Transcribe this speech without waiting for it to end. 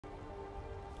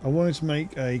I wanted to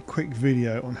make a quick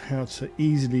video on how to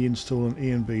easily install an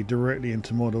ENB directly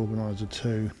into Mod Organizer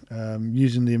 2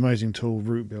 using the amazing tool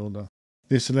Route Builder.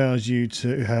 This allows you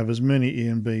to have as many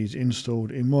ENBs installed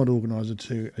in Mod Organizer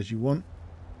 2 as you want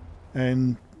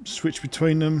and switch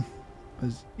between them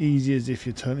as easy as if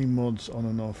you're turning mods on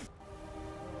and off.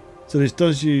 So this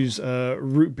does use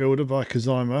Route Builder by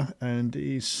Kazima, and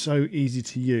it is so easy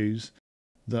to use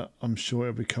that I'm sure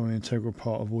it'll become an integral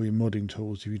part of all your modding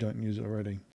tools if you don't use it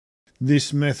already.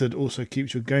 This method also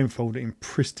keeps your game folder in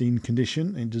pristine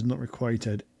condition and does not require you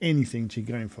to add anything to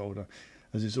your game folder,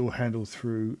 as it's all handled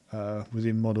through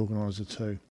within Mod Organizer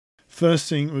 2. First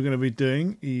thing we're going to be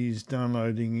doing is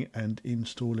downloading and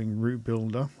installing Route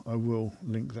Builder. I will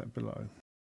link that below.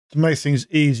 To make things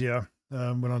easier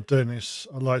when I'm doing this,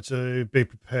 I like to be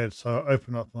prepared, so I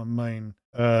open up my main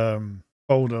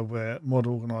folder where Mod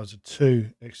Organizer 2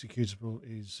 executable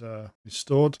is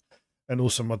stored, and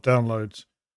also my downloads.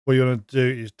 What you want to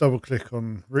do is double click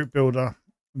on Route Builder,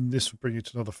 and this will bring you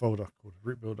to another folder called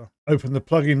Route Builder. Open the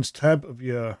plugins tab of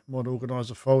your Mod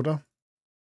Organizer folder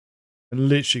and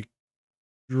literally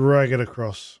drag it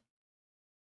across.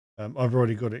 I've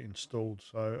already got it installed,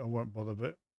 so I won't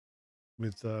bother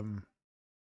with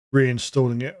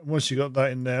reinstalling it. Once you've got that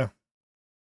in there,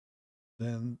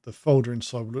 then the folder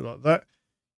inside will look like that.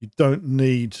 You don't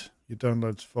need your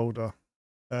downloads folder.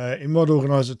 In Mod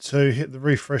Organizer 2, hit the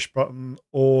refresh button,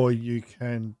 or you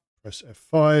can press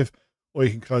F5, or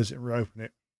you can close it and reopen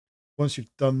it. Once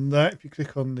you've done that, if you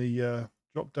click on the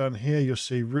drop down here, you'll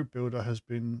see Route Builder has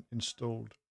been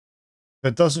installed. If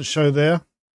it doesn't show there,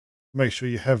 make sure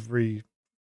you have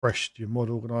refreshed your Mod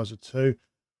Organizer 2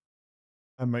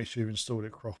 and make sure you've installed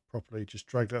it properly. Just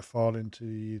drag that file into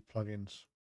the plugins.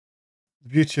 The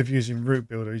beauty of using Route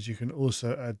Builder is you can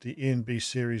also add the ENB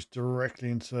series directly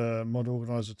into Mod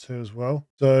Organizer 2 as well.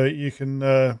 So you can,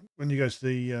 when you go to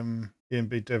the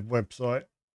ENB dev website,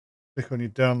 click on your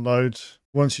downloads.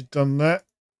 Once you've done that,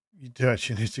 you do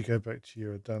actually need to go back to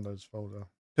your downloads folder.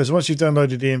 Because once you've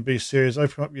downloaded the ENB series,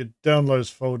 open up your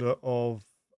downloads folder of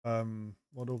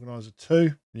Mod Organizer 2.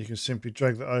 And you can simply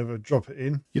drag that over, drop it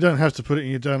in. You don't have to put it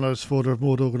in your downloads folder of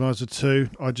Mod Organizer 2.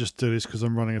 I just do this because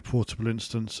I'm running a portable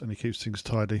instance and it keeps things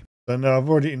tidy. So now I've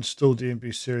already installed the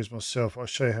ENB series myself. I'll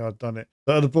show you how I've done it.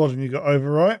 So at the bottom you've got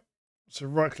Overwrite. So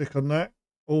right click on that,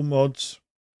 all mods,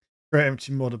 create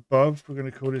empty mod above. We're going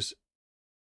to call this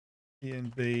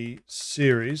ENB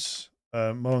series.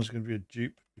 Mine's going to be a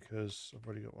dupe because I've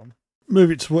already got one.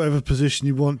 Move it to whatever position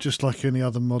you want, just like any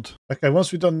other mod. Okay,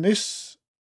 once we've done this,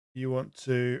 you want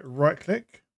to right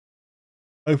click,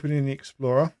 open in the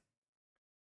Explorer,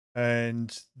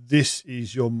 and this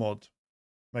is your mod.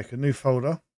 Make a new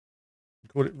folder,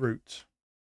 call it root.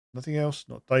 Nothing else,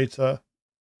 not data,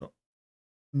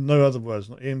 no other words,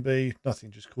 not ENB,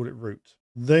 nothing, just call it root.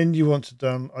 Then you want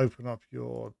to open up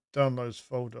your downloads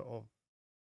folder of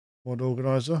Mod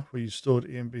Organizer where you stored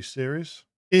ENB series.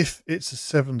 If it's a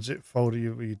 7-zip folder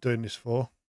you're doing this for,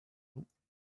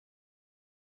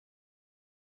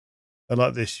 and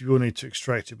like this, you will need to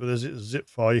extract it, but as it's a zip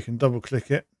file, you can double click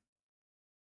it.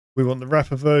 We want the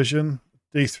wrapper version,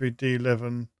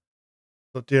 D3D11.dll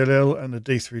and the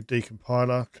D3D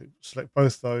compiler. Select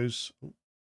both those.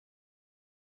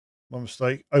 My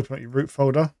mistake. Open up your root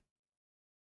folder.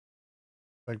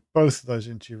 Take both of those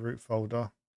into your root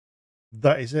folder.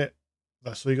 That is it.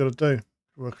 That's all you got to do.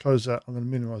 We'll close that. I'm going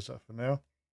to minimize that for now.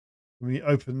 When you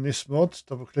open this mod,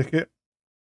 double click it.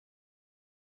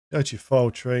 Go to your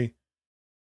file tree.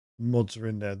 Mods are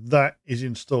in there. That is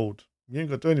installed. You ain't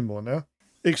got to do any more now,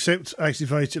 except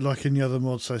activate it like any other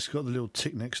mod, so it's got the little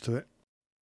tick next to it.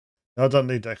 Now, I don't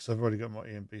need that because I've already got my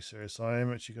ENB series, so I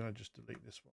am actually going to just delete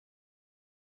this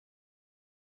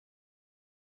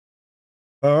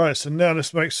one. All right, so now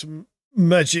let's make some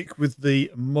magic with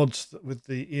the mods, with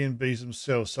the ENBs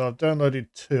themselves. So I've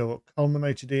downloaded two. I've got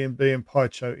Culminated ENB and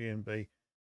Pycho ENB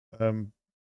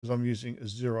because I'm using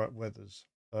Azurite Weathers.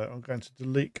 So I'm going to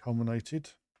delete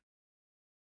Culminated.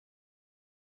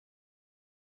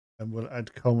 And we'll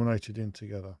add Culminated in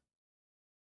together.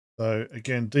 So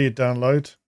again, do your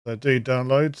download. So do your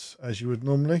downloads as you would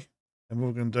normally. And what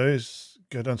we're going to do is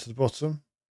go down to the bottom,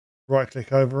 right click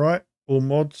Overwrite, all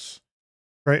mods,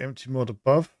 create empty mod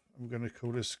above. I'm going to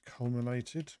call this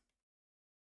Culminated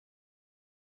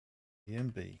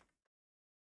ENB.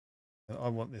 And I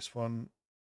want this one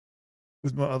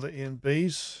with my other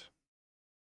ENBs.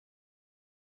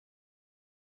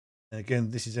 And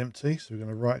again, this is empty, so we're going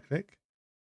to right click.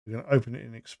 We're going to open it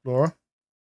in Explorer.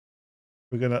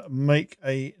 We're going to make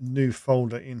a new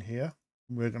folder in here.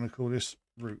 We're going to call this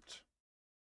root.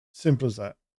 Simple as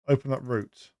that. Open up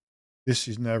root. This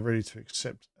is now ready to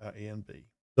accept our ENB.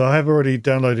 So I have already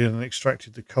downloaded and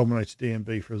extracted the culminated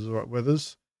ENB for the right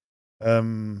weathers.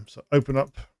 So open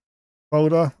up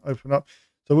folder, open up.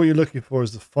 So what you're looking for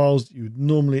is the files that you would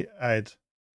normally add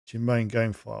to your main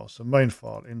game file. So main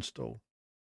file, install.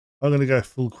 I'm going to go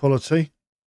full quality.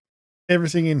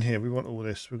 Everything in here, we want all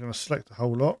this. We're going to select the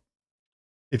whole lot.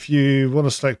 If you want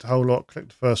to select the whole lot, click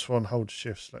the first one, hold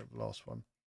shift, select the last one.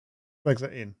 Drag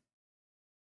that in.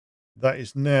 That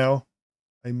is now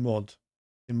a mod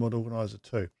in Mod Organizer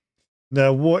 2.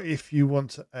 Now, what if you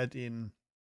want to add in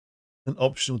an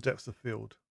optional depth of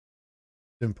field?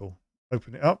 Simple.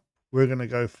 Open it up. We're going to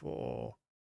go for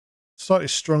slightly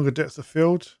stronger depth of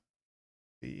field.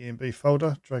 The ENB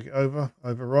folder, drag it over,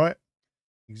 overwrite.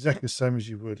 Exactly the same as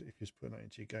you would if you're putting it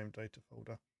into your game data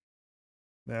folder.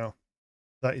 Now,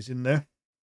 that is in there.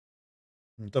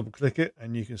 And double click it,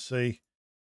 and you can see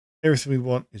everything we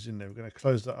want is in there. We're going to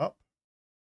close that up.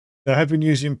 Now, I have been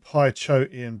using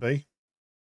PyCho ENB.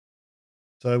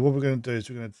 So what we're going to do is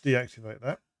we're going to deactivate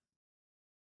that.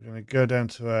 We're going to go down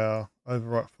to our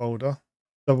overwrite folder,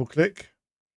 double click,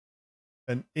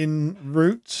 and in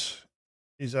root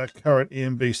is our current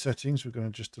ENB settings. We're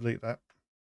going to just delete that.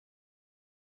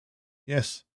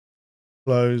 Yes,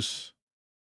 close,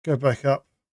 go back up,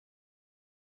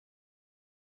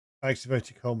 activate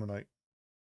to culminate.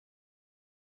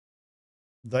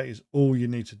 That is all you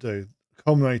need to do.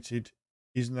 Culminated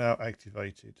is now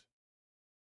activated.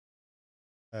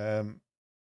 Okay,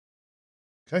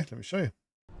 let me show you.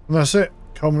 And that's it.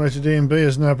 Culminated ENB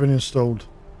has now been installed.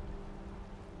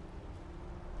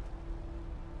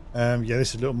 Yeah, this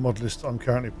is a little mod list I'm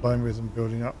currently playing with and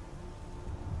building up.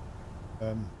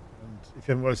 And if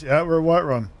you haven't worked it out, we're a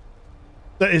Whiterun.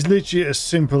 That is literally as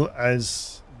simple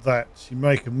as that. You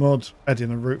make a mod, add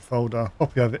in a root folder,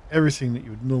 copy over everything that you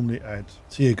would normally add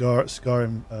to your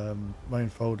Skyrim main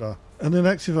folder, and then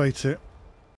activate it.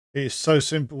 It is so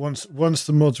simple. Once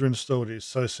the mods are installed, it's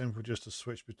so simple just to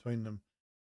switch between them.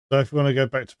 So if you want to go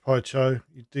back to PyCho,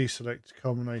 you deselect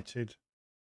culminated,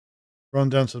 run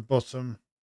down to the bottom,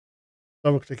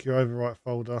 double click your overwrite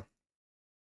folder,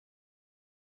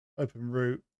 open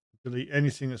root, delete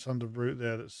anything that's under root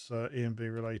there that's ENB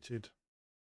related.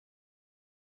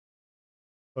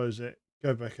 Close it,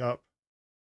 go back up,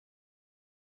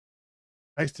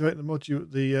 activate the mod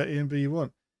the ENB you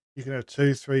want. You can have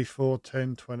 2, 3, 4,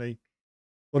 10, 20.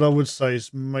 What I would say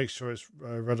is make sure it's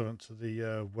relevant to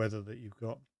the weather that you've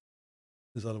got,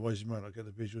 because otherwise you might not get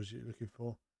the visuals you're looking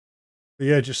for. But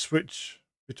yeah, just switch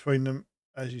between them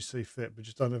as you see fit, but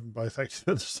just don't have them both active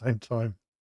at the same time.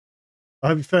 I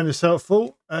hope you found this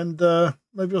helpful, and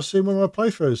maybe I'll see you in one of my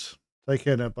playthroughs. Take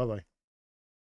care now. Bye-bye.